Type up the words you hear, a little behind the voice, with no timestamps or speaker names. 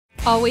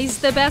Always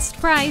the best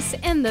price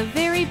and the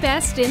very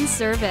best in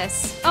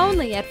service.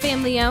 Only at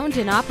family-owned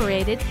and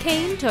operated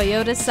Cain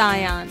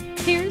Toyota-Scion.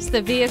 Here's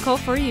the vehicle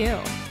for you.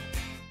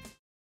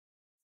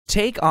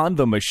 Take on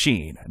the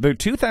machine, the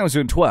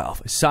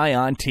 2012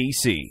 Scion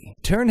TC.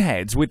 Turn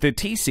heads with the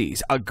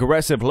TC's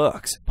aggressive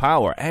looks,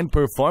 power, and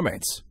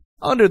performance.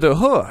 Under the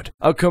hood,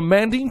 a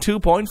commanding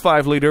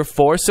 2.5-liter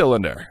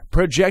four-cylinder,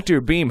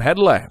 projector beam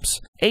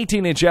headlamps,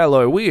 18-inch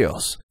alloy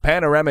wheels,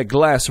 panoramic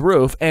glass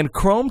roof, and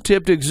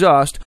chrome-tipped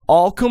exhaust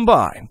all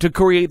combine to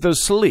create the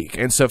sleek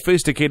and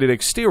sophisticated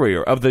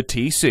exterior of the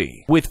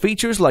TC, with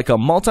features like a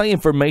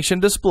multi-information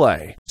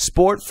display,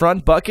 sport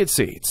front bucket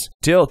seats,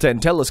 tilt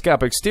and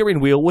telescopic steering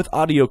wheel with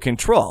audio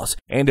controls,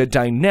 and a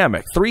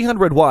dynamic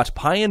 300-watt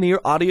Pioneer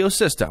audio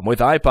system with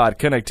iPod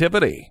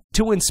connectivity.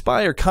 To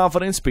inspire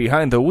confidence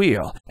behind the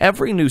wheel,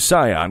 every new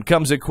Scion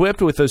comes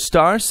equipped with a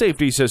Star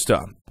safety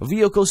system,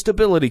 vehicle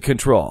stability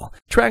control,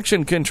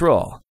 traction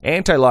control,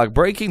 anti-lock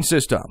braking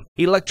system,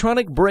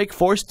 electronic brake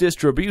force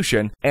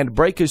distribution, and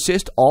brake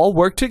assist all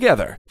work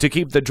together to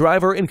keep the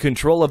driver in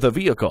control of the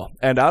vehicle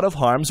and out of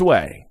harm's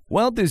way.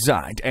 Well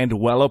designed and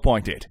well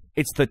appointed.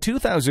 It's the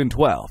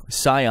 2012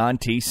 Scion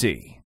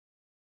TC.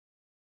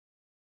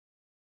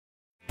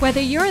 Whether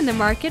you're in the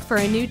market for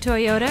a new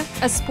Toyota,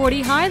 a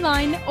sporty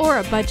Highline, or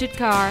a budget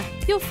car,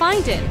 you'll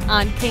find it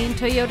on Cain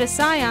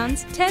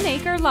Toyota-Scion's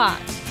 10-acre lot.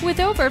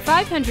 With over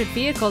 500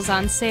 vehicles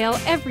on sale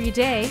every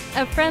day,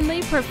 a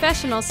friendly,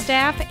 professional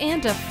staff,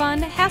 and a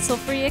fun,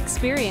 hassle-free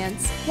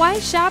experience, why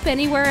shop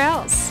anywhere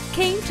else?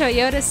 Cain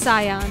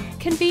Toyota-Scion,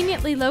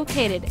 conveniently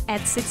located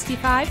at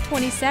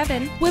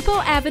 6527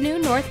 Whipple Avenue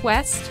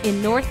Northwest in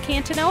North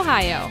Canton,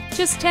 Ohio,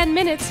 just 10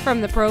 minutes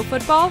from the Pro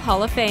Football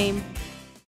Hall of Fame.